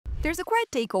There's a quiet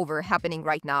takeover happening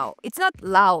right now. It's not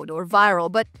loud or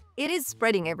viral, but it is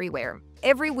spreading everywhere.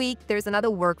 Every week, there's another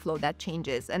workflow that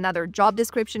changes, another job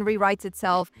description rewrites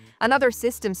itself, another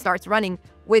system starts running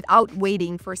without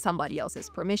waiting for somebody else's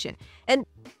permission. And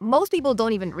most people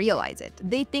don't even realize it.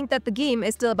 They think that the game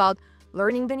is still about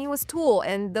learning the newest tool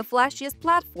and the flashiest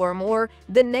platform or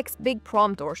the next big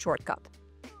prompt or shortcut.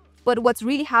 But what's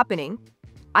really happening,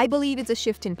 I believe it's a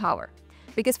shift in power.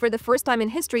 Because for the first time in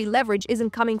history, leverage isn't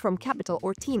coming from capital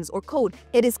or teams or code.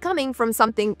 It is coming from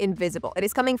something invisible. It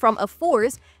is coming from a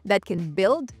force that can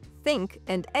build, think,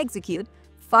 and execute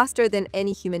faster than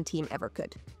any human team ever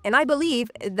could. And I believe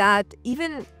that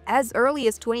even as early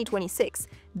as 2026,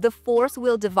 the force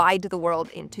will divide the world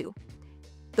in two.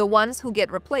 The ones who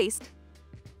get replaced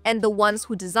and the ones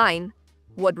who design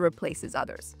what replaces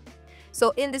others.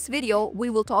 So in this video, we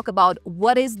will talk about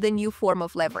what is the new form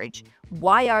of leverage,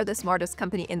 why are the smartest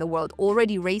company in the world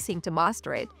already racing to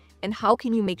master it, and how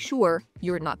can you make sure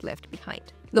you're not left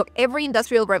behind. Look, every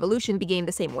industrial revolution began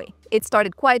the same way. It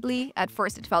started quietly. At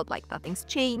first, it felt like nothing's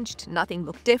changed, nothing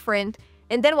looked different.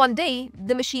 And then one day,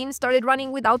 the machines started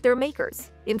running without their makers.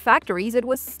 In factories, it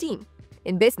was steam.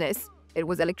 In business, it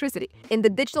was electricity. In the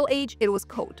digital age, it was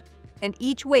code. And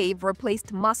each wave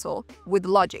replaced muscle with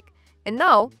logic. And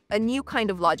now, a new kind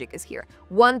of logic is here,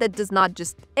 one that does not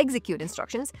just execute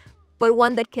instructions, but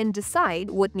one that can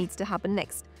decide what needs to happen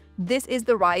next. This is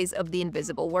the rise of the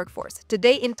invisible workforce.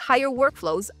 Today, entire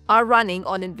workflows are running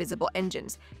on invisible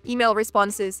engines. Email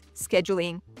responses,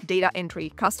 scheduling, data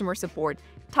entry, customer support,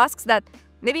 tasks that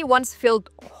maybe once filled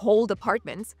whole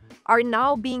departments are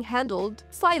now being handled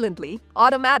silently,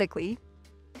 automatically,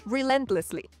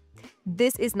 relentlessly.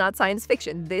 This is not science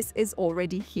fiction. This is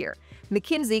already here.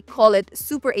 McKinsey call it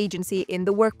super agency in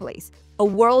the workplace, a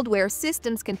world where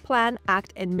systems can plan,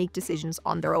 act, and make decisions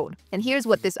on their own. And here's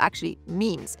what this actually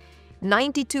means.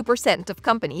 92% of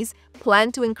companies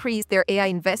plan to increase their AI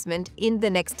investment in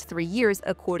the next 3 years,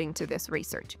 according to this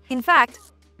research. In fact,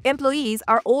 employees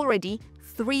are already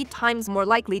 3 times more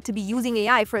likely to be using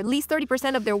AI for at least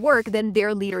 30% of their work than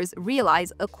their leaders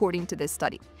realize, according to this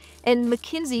study. And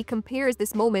McKinsey compares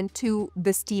this moment to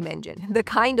the steam engine, the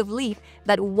kind of leap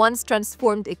that once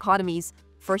transformed economies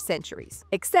for centuries.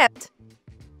 Except,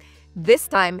 this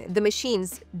time, the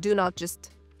machines do not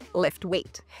just lift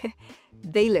weight,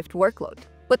 they lift workload.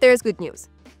 But there's good news.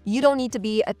 You don't need to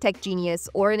be a tech genius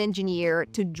or an engineer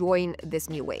to join this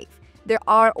new wave. There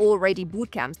are already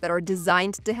bootcamps that are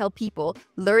designed to help people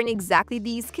learn exactly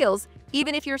these skills,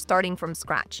 even if you're starting from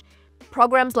scratch.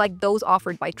 Programs like those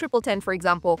offered by TripleTen, for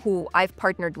example, who I've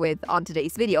partnered with on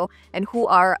today's video, and who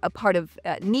are a part of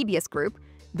Nebius Group,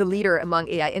 the leader among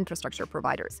AI infrastructure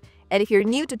providers. And if you're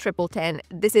new to TripleTen,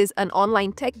 this is an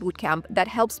online tech bootcamp that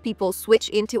helps people switch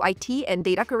into IT and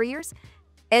data careers.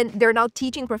 And they're now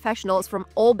teaching professionals from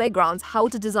all backgrounds how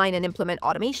to design and implement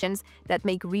automations that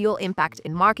make real impact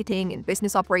in marketing, in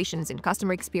business operations, in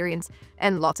customer experience,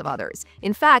 and lots of others.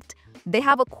 In fact, they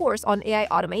have a course on AI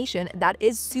automation that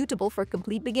is suitable for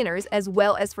complete beginners as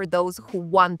well as for those who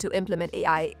want to implement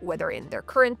AI, whether in their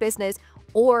current business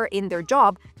or in their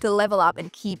job, to level up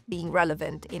and keep being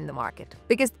relevant in the market.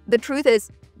 Because the truth is,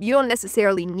 you don't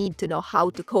necessarily need to know how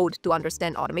to code to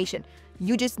understand automation.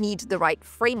 You just need the right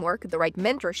framework, the right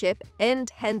mentorship, and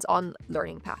hands-on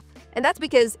learning path. And that's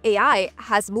because AI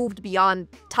has moved beyond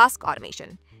task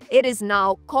automation. It is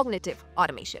now cognitive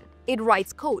automation. It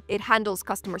writes code, it handles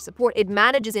customer support, it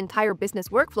manages entire business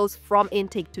workflows from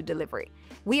intake to delivery.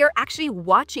 We are actually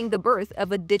watching the birth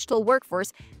of a digital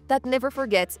workforce that never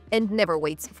forgets and never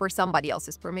waits for somebody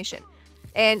else's permission.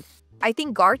 And I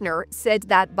think Gartner said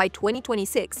that by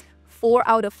 2026, 4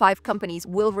 out of 5 companies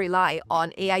will rely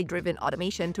on AI-driven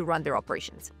automation to run their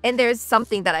operations. And there's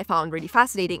something that I found really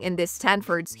fascinating in this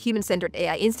Stanford's Human-Centered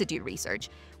AI Institute research,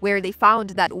 where they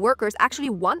found that workers actually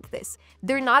want this.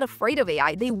 They're not afraid of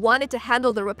AI. They want it to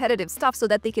handle the repetitive stuff so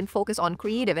that they can focus on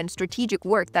creative and strategic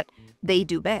work that they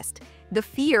do best. The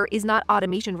fear is not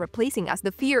automation replacing us.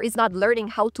 The fear is not learning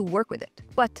how to work with it.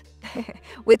 But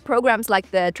with programs like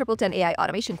the TripleTen AI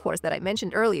automation course that I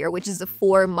mentioned earlier, which is a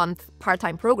 4-month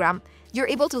part-time program, you're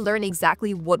able to learn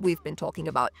exactly what we've been talking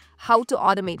about, how to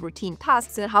automate routine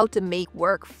tasks and how to make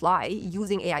work fly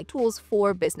using AI tools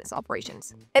for business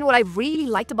operations. And what I really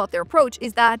liked about their approach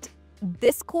is that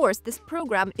this course, this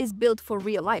program is built for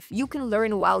real life. You can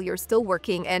learn while you're still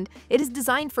working, and it is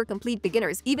designed for complete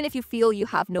beginners, even if you feel you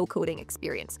have no coding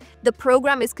experience. The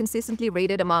program is consistently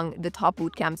rated among the top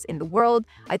bootcamps in the world.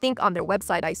 I think on their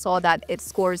website, I saw that it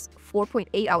scores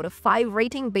 4.8 out of 5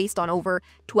 rating based on over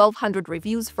 1,200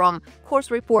 reviews from Course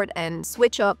Report and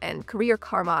SwitchUp and Career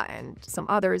Karma and some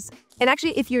others. And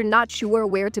actually, if you're not sure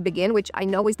where to begin, which I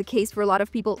know is the case for a lot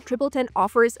of people, TripleTen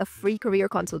offers a free career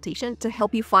consultation to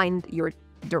help you find your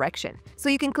direction. So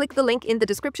you can click the link in the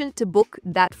description to book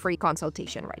that free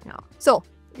consultation right now. So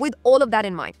with all of that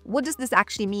in mind, what does this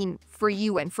actually mean for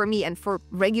you and for me and for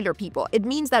regular people? It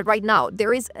means that right now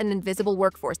there is an invisible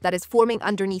workforce that is forming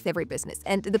underneath every business.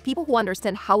 And the people who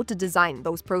understand how to design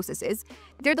those processes,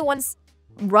 they're the ones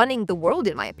running the world,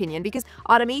 in my opinion, because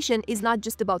automation is not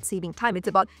just about saving time. It's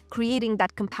about creating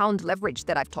that compound leverage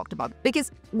that I've talked about.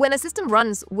 Because when a system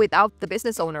runs without the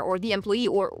business owner or the employee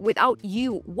or without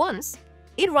you once,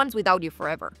 it runs without you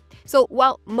forever. So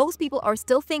while most people are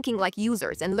still thinking like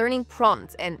users and learning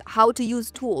prompts and how to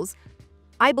use tools,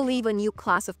 I believe a new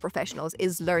class of professionals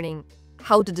is learning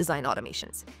how to design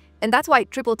automations. And that's why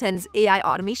TripleTen's AI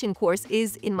automation course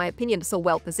is, in my opinion, so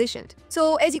well positioned.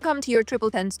 So as you come to your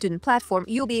TripleTen student platform,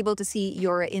 you'll be able to see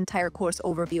your entire course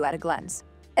overview at a glance.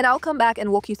 And I'll come back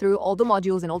and walk you through all the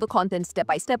modules and all the content step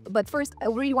by step. But first, I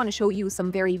really want to show you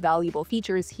some very valuable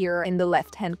features here in the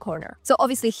left-hand corner. So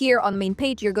obviously here on the main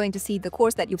page, you're going to see the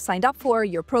course that you've signed up for,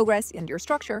 your progress and your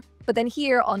structure. But then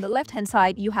here on the left-hand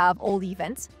side, you have all the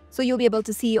events. So you'll be able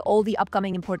to see all the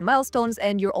upcoming important milestones,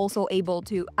 and you're also able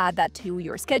to add that to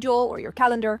your schedule or your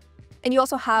calendar. And you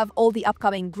also have all the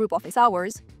upcoming group office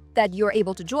hours that you're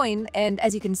able to join. And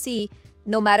as you can see,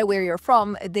 no matter where you're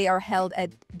from, they are held at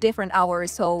different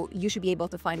hours, so you should be able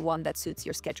to find one that suits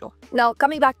your schedule. Now,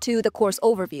 coming back to the course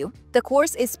overview, the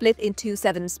course is split into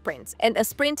 7 sprints, and a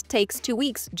sprint takes 2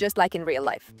 weeks, just like in real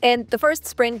life. And the first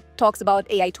sprint talks about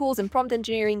AI tools and prompt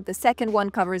engineering. The second one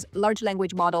covers large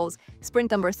language models. Sprint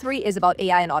number 3 is about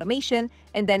AI and automation.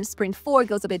 And then sprint 4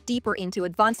 goes a bit deeper into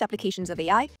advanced applications of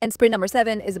AI. And sprint number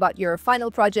 7 is about your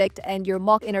final project and your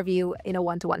mock interview in a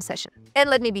one-to-one session. And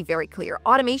let me be very clear,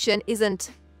 automation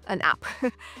isn't an app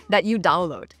that you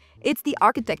download. It's the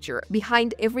architecture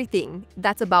behind everything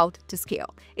that's about to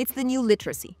scale. It's the new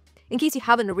literacy. In case you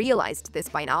haven't realized this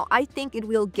by now, I think it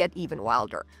will get even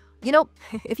wilder. You know,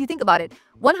 if you think about it,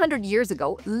 100 years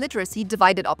ago, literacy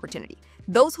divided opportunity.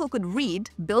 Those who could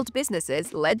read built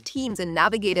businesses, led teams, and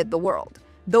navigated the world.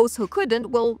 Those who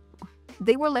couldn't, well,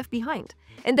 they were left behind.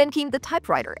 And then came the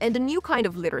typewriter, and a new kind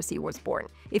of literacy was born.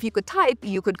 If you could type,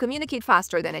 you could communicate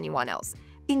faster than anyone else.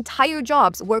 Entire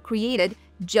jobs were created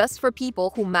just for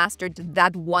people who mastered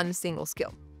that one single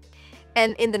skill.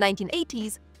 And in the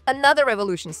 1980s, another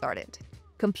revolution started: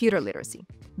 computer literacy.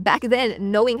 Back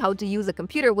then, knowing how to use a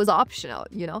computer was optional,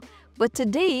 But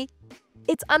today,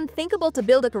 it's unthinkable to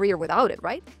build a career without it,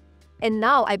 right? And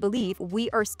now I believe we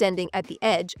are standing at the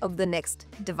edge of the next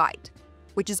divide,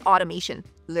 which is automation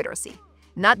literacy.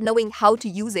 Not knowing how to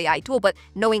use AI tool, but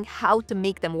knowing how to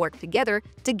make them work together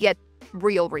to get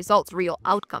real results, real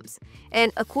outcomes.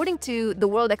 And according to the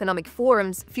World Economic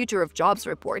Forum's Future of Jobs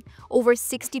report, over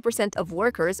 60% of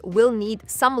workers will need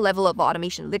some level of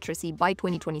automation literacy by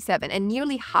 2027, and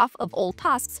nearly half of all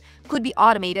tasks could be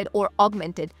automated or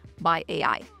augmented by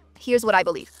AI. Here's what I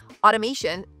believe.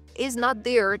 Automation is not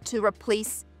there to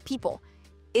replace people.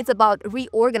 It's about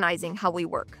reorganizing how we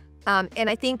work. And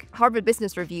I think Harvard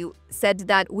Business Review said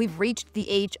that we've reached the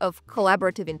age of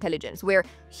collaborative intelligence, where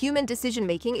human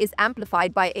decision-making is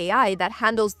amplified by AI that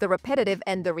handles the repetitive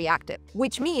and the reactive,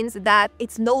 which means that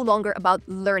it's no longer about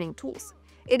learning tools.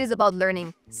 It is about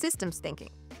learning systems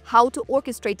thinking, how to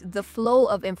orchestrate the flow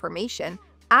of information,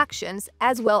 actions,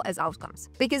 as well as outcomes.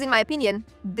 Because in my opinion,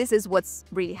 this is what's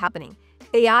really happening.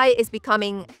 AI is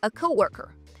becoming a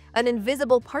coworker, an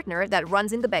invisible partner that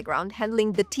runs in the background,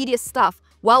 handling the tedious stuff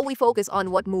while we focus on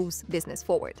what moves business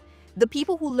forward. The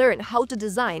people who learn how to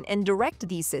design and direct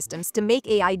these systems to make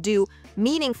AI do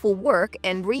meaningful work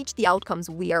and reach the outcomes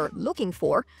we are looking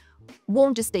for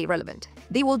won't just stay relevant.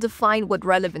 They will define what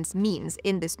relevance means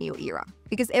in this new era.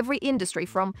 Because every industry,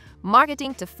 from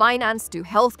marketing to finance to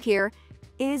healthcare,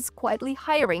 is quietly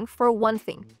hiring for one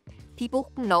thing: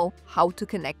 people who know how to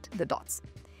connect the dots.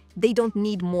 They don't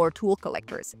need more tool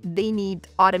collectors. They need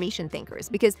automation thinkers,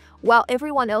 because while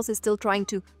everyone else is still trying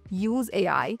to use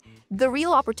AI, the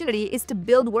real opportunity is to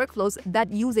build workflows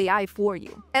that use AI for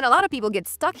you. And a lot of people get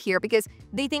stuck here because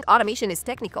they think automation is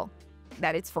technical,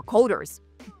 that it's for coders.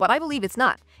 But I believe it's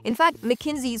not. In fact,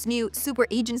 McKinsey's new Super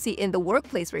Agency in the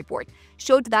Workplace report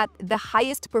showed that the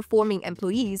highest performing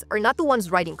employees are not the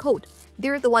ones writing code.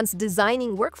 They're the ones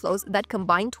designing workflows that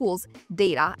combine tools,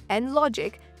 data, and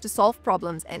logic to solve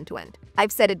problems end to end.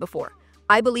 I've said it before.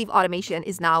 I believe automation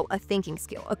is now a thinking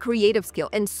skill, a creative skill,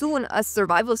 and soon a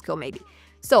survival skill maybe.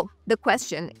 So the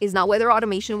question is now whether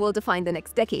automation will define the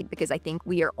next decade, because I think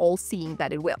we are all seeing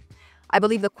that it will. I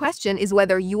believe the question is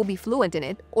whether you will be fluent in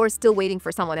it or still waiting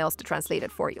for someone else to translate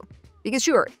it for you. Because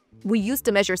sure, we used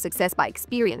to measure success by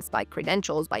experience, by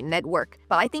credentials, by network,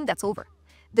 but I think that's over.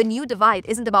 The new divide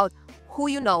isn't about who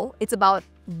you know, it's about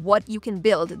what you can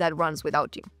build that runs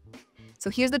without you. So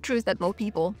here's the truth that most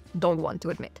people don't want to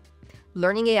admit.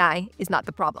 Learning AI is not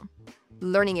the problem.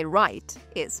 Learning it right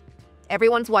is.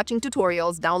 Everyone's watching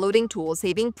tutorials, downloading tools,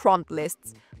 saving prompt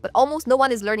lists, but almost no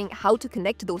one is learning how to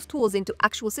connect those tools into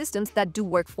actual systems that do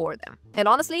work for them. And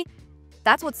honestly,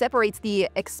 that's what separates the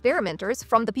experimenters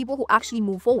from the people who actually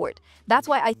move forward. That's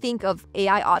why I think of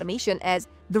AI automation as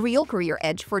the real career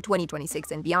edge for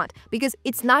 2026 and beyond, because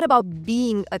it's not about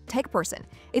being a tech person.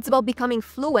 It's about becoming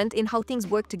fluent in how things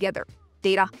work together.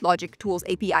 Data, logic, tools,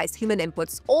 APIs, human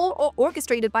inputs, all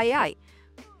orchestrated by AI.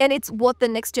 And it's what the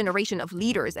next generation of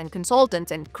leaders and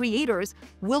consultants and creators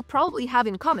will probably have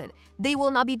in common. They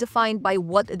will not be defined by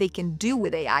what they can do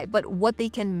with AI, but what they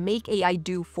can make AI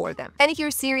do for them. And if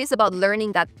you're serious about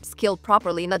learning that skill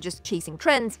properly, not just chasing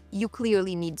trends, you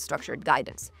clearly need structured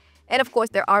guidance. And of course,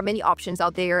 there are many options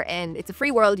out there, and it's a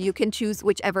free world. You can choose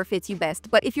whichever fits you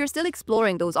best. But if you're still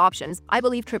exploring those options, I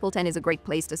believe TripleTen is a great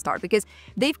place to start because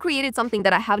they've created something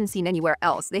that I haven't seen anywhere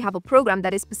else. They have a program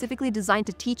that is specifically designed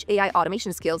to teach AI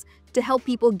automation skills to help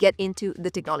people get into the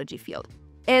technology field.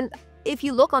 And if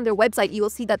you look on their website, you will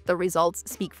see that the results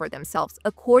speak for themselves.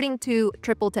 According to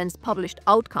TripleTen's published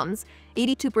outcomes,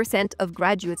 82% of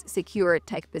graduates secure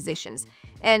tech positions.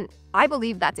 And I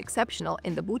believe that's exceptional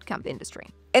in the bootcamp industry.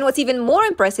 And what's even more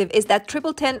impressive is that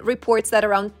TripleTen reports that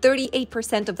around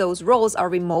 38% of those roles are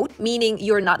remote, meaning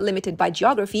you're not limited by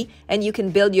geography and you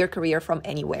can build your career from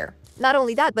anywhere. Not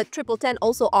only that, but TripleTen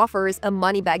also offers a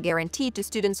money-back guarantee to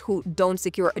students who don't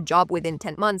secure a job within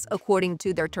 10 months, according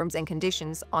to their terms and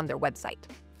conditions on their website.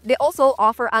 They also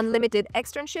offer unlimited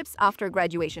externships after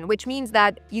graduation, which means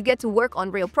that you get to work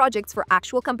on real projects for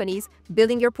actual companies,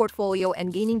 building your portfolio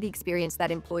and gaining the experience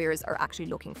that employers are actually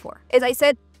looking for. As I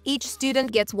said, each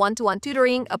student gets one-to-one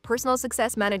tutoring, a personal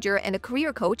success manager, and a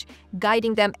career coach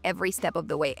guiding them every step of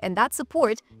the way. And that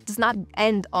support does not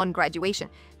end on graduation.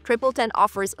 TripleTen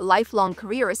offers lifelong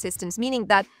career assistance, meaning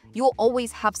that you'll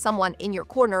always have someone in your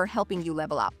corner helping you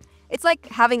level up. It's like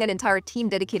having an entire team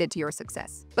dedicated to your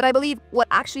success. But I believe what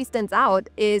actually stands out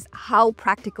is how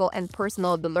practical and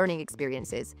personal the learning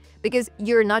experience is. Because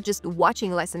you're not just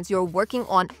watching lessons, you're working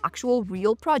on actual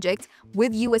real projects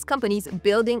with US companies,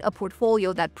 building a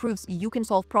portfolio that proves you can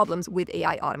solve problems with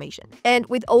AI automation. And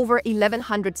with over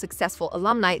 1,100 successful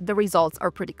alumni, the results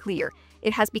are pretty clear.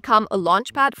 It has become a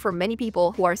launchpad for many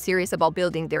people who are serious about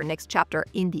building their next chapter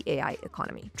in the AI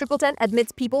economy. TripleTen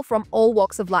admits people from all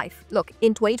walks of life. Look,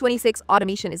 in 2026,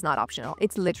 automation is not optional,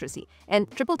 it's literacy. And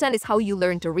TripleTen is how you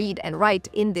learn to read and write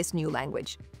in this new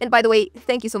language. And by the way,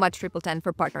 thank you so much, TripleTen,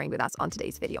 for partnering with us on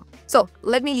today's video. So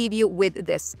let me leave you with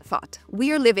this thought.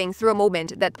 We are living through a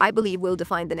moment that I believe will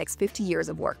define the next 50 years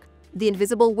of work. The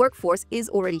invisible workforce is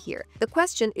already here. The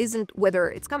question isn't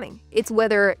whether it's coming, it's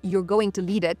whether you're going to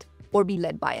lead it or be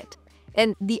led by it.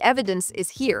 And the evidence is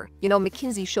here.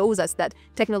 McKinsey shows us that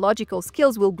technological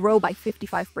skills will grow by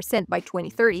 55% by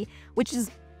 2030, which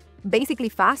is basically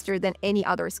faster than any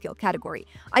other skill category.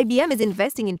 IBM is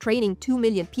investing in training 2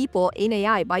 million people in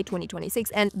AI by 2026,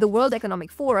 and the World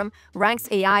Economic Forum ranks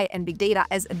AI and big data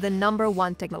as the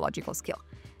 #1 technological skill.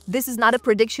 This is not a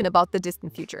prediction about the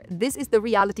distant future. This is the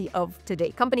reality of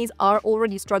today. Companies are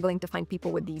already struggling to find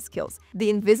people with these skills.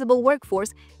 The invisible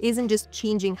workforce isn't just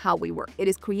changing how we work. It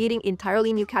is creating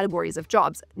entirely new categories of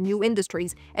jobs, new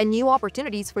industries, and new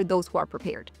opportunities for those who are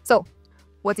prepared. So,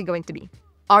 what's it going to be?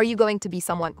 Are you going to be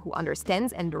someone who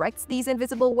understands and directs these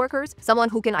invisible workers? Someone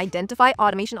who can identify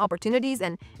automation opportunities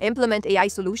and implement AI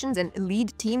solutions and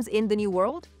lead teams in the new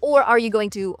world? Or are you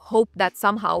going to hope that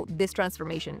somehow this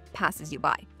transformation passes you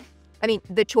by? I mean,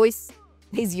 the choice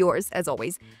is yours, as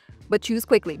always. But choose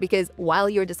quickly, because while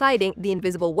you're deciding, the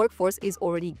invisible workforce is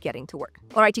already getting to work.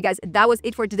 All right, you guys, that was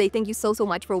it for today. Thank you so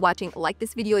much for watching. Like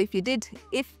this video if you did.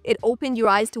 If it opened your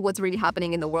eyes to what's really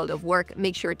happening in the world of work,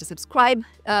 make sure to subscribe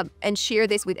and share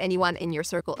this with anyone in your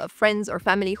circle of friends or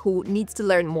family who needs to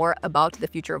learn more about the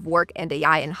future of work and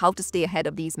AI and how to stay ahead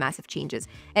of these massive changes.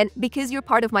 And because you're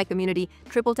part of my community,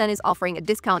 TripleTen is offering a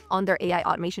discount on their AI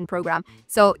automation program,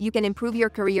 so you can improve your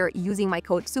career using my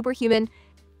code SUPERHUMAN.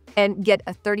 and get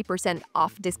a 30%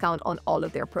 off discount on all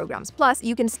of their programs. Plus,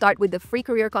 you can start with the free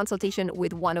career consultation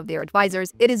with one of their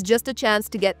advisors. It is just a chance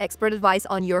to get expert advice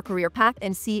on your career path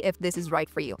and see if this is right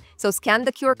for you. So scan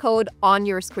the QR code on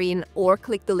your screen or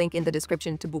click the link in the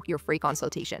description to book your free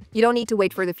consultation. You don't need to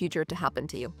wait for the future to happen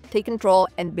to you. Take control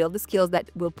and build the skills that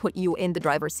will put you in the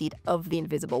driver's seat of the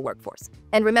invisible workforce.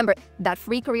 And remember, that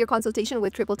free career consultation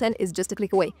with TripleTen is just a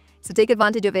click away. So take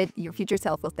advantage of it. Your future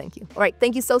self will thank you. All right,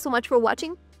 thank you so much for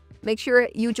watching. Make sure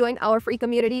you join our free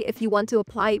community if you want to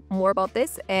apply more about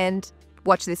this, and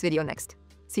watch this video next.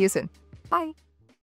 See you soon. Bye.